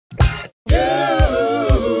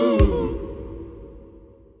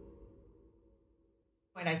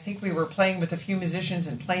think we were playing with a few musicians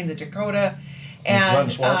and playing the Dakota,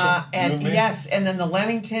 and yes, and then the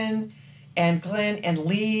Leamington, and Glenn and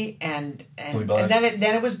Lee, and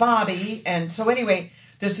then it was Bobby, and so anyway,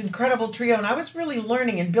 this incredible trio, and I was really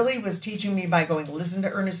learning, and Billy was teaching me by going, listen to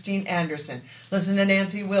Ernestine Anderson, listen to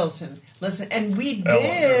Nancy Wilson, listen, and we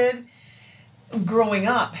did. Growing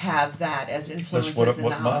up, have that as influences in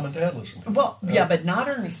the house. Mom and Dad listened to. Well, yeah, but not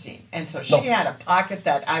Ernestine, and so she had a pocket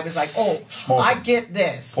that I was like, "Oh, I get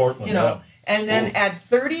this," Portland, you know. And then at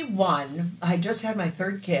 31, I just had my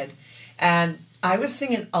third kid, and I was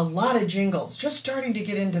singing a lot of jingles, just starting to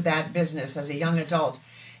get into that business as a young adult.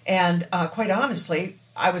 And quite honestly,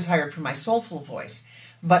 I was hired for my soulful voice,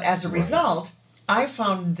 but as a result, I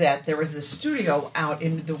found that there was a studio out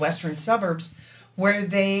in the western suburbs where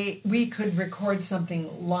we could record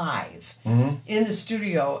something live in the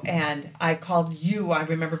studio, and I called you. I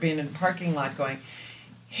remember being in the parking lot going,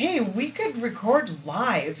 hey, we could record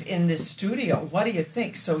live in this studio. What do you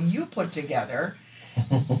think? So you put together...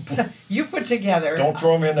 Don't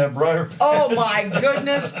throw me in that briar patch. Oh, my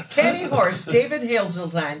goodness. Kenny Horse, David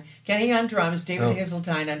Hazeltine, Kenny on drums, David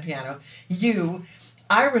Hazeltine on piano,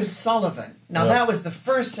 Iris Sullivan. Now, that was the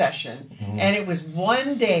first session, and it was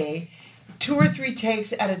one day... 2 or 3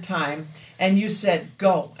 takes at a time, and you said,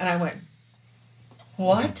 go. And I went,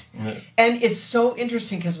 what? And it's so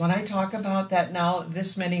interesting, because when I talk about that now,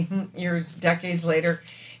 this many years, decades later,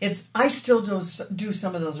 I still do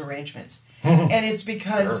some of those arrangements. And it's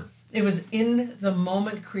because it was in the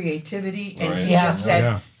moment creativity, and he just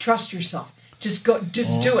said, trust yourself. Just go,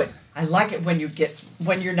 do it. I like it when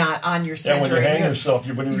you're not on your center. Yeah, when you hang yourself.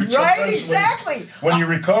 Exactly. When you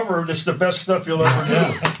recover, it's the best stuff you'll ever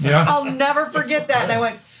do. Yeah. I'll never forget that. And I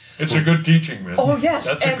went... It's a good teaching, man. Oh, yes.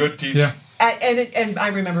 That's a good teaching. Yeah. And I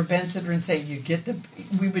remember Ben Sidran saying,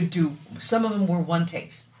 we would do, some of them were 1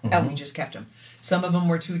 takes, and we just kept them. Some of them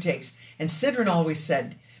were 2 takes. And Sidran always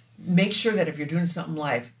said, make sure that if you're doing something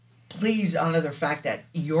live, please honor the fact that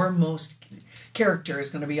your most character is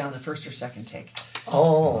going to be on the first or second take.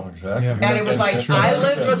 Oh, exactly. Yeah. And it was like, I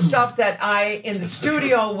lived with stuff that I, in the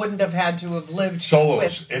studio, wouldn't have had to have lived Solos,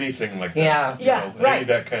 with. Anything like that. Any of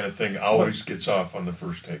that kind of thing always gets off on the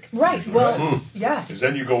first take. Right, well, yes. Because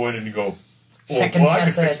then you go in and you go, I can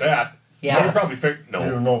fix that. Yeah. You probably fix, no.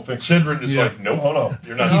 You don't know, fix Sidran is like, nope, no.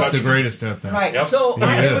 You're not He's touching the greatest at that. Right, so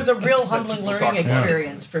it was a real humbling learning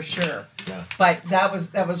experience, for sure. Yeah. But that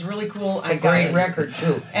was really cool. It's a great record,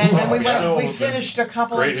 too. And then we finished a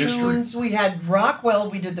couple of tunes. We had Rockwell.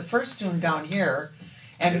 We did the first tune down here,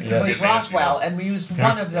 and it was Rockwell, and we used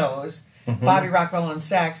one of those, Bobby Rockwell on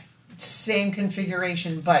sax, same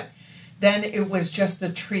configuration, but then it was just the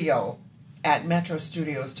trio at Metro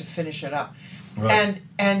Studios to finish it up. Right.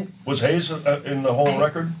 And was Hayes in the whole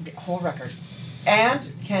record? The whole record. And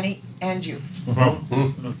Kenny and you.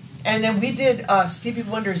 And then we did Stevie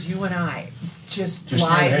Wonder's You and I, just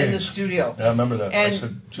live in the studio. Yeah, I remember that. And I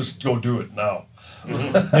said, just go do it now.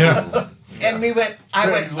 Yeah. And I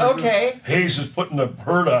went, okay. Hayes is putting a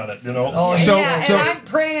hurt on it, you know. Oh, and I'm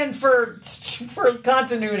praying for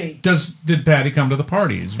continuity. Did Patty come to the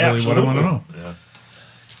party is really what I want to know.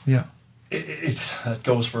 Yeah. That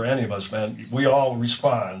goes for any of us, man. We all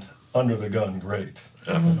respond under the gun great.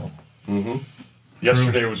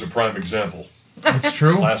 Yesterday was a prime example. That's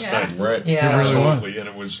true. Last night, right? Yeah, it really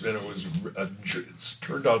was. And it's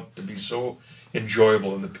turned out to be so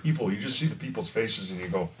enjoyable, and the people, you just see the people's faces, and you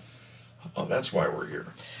go, "Oh, that's why we're here."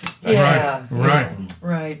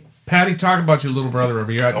 Right. Patty, talk about your little brother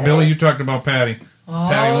over here. Billy, you talked about Patty.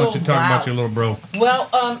 Patty, why don't you talk about your little bro? Well,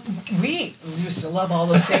 we used to love all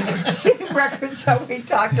those same records that we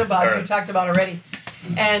talked about. Right. We talked about already,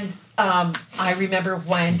 and I remember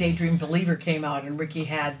when Daydream Believer came out, and Ricky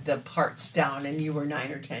had the parts down, and you were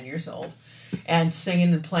 9 or 10 years old, and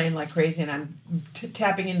singing and playing like crazy. And I'm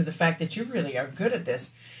tapping into the fact that you really are good at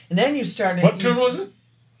this. And then you started. What tune was it?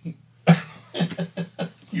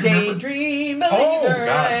 Daydream Believer. Oh,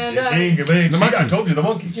 God. And, I told you, the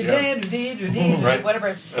Monkeys. Right.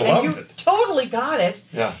 Whatever. And you totally got it.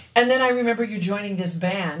 Yeah. And then I remember you joining this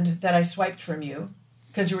band that I swiped from you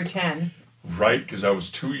because you were 10. Right, because I was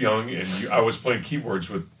too young, and I was playing keyboards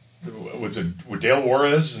with Dale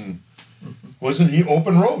Juarez, and wasn't he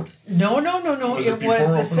Open Road? No. It was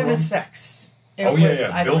the Simisex.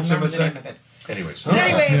 I don't remember the name of it. Anyways.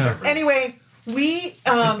 Anyway. We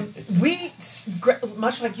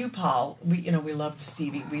much like you, Paul. We loved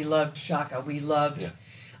Stevie. We loved Shaka. We loved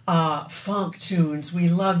funk tunes. We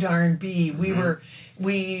loved R&B.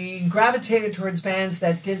 We gravitated towards bands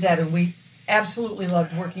that did that, and we absolutely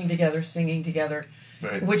loved working together, singing together,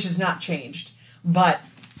 which has not changed. But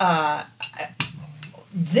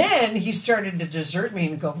then he started to desert me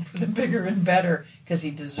and go for the bigger and better because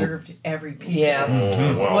he deserved every piece of it.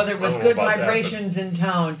 Well, Whether it was I don't know Good about that, Vibrations in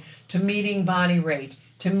Town, to meeting Bonnie Raitt,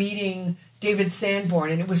 to meeting David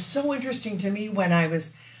Sanborn. And it was so interesting to me when I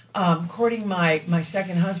was courting my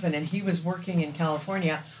second husband and he was working in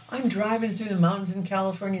California. I'm driving through the mountains in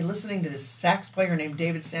California listening to this sax player named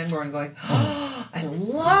David Sanborn going, oh, I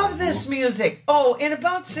love this music. Oh, in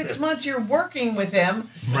about 6 months you're working with him.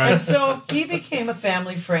 Right. And so he became a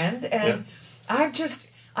family friend. And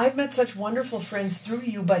I've met such wonderful friends through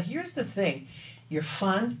you. But here's the thing. You're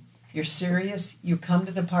fun. You're serious. You come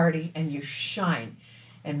to the party and you shine.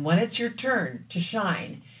 And when it's your turn to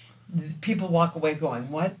shine, people walk away going,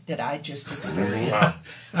 what did I just experience? Wow.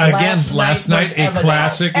 Again, last night was a evidence.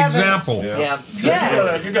 classic example. Yeah.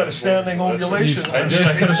 Yes. You got a standing ovulation. I just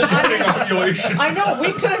had a standing ovulation. I know,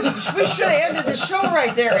 we should have ended the show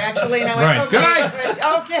right there, actually. And I went, Right. okay. Good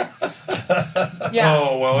Okay. Yeah.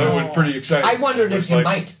 Oh, well, it was pretty exciting. I wondered It if was you like-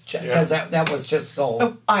 might, because that was just so.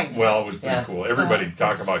 Oh, I know. Well, it was pretty Yeah. cool. Everybody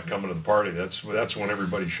talk about coming to the party. That's when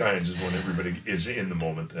everybody shines, is when everybody is in the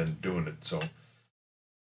moment and doing it. So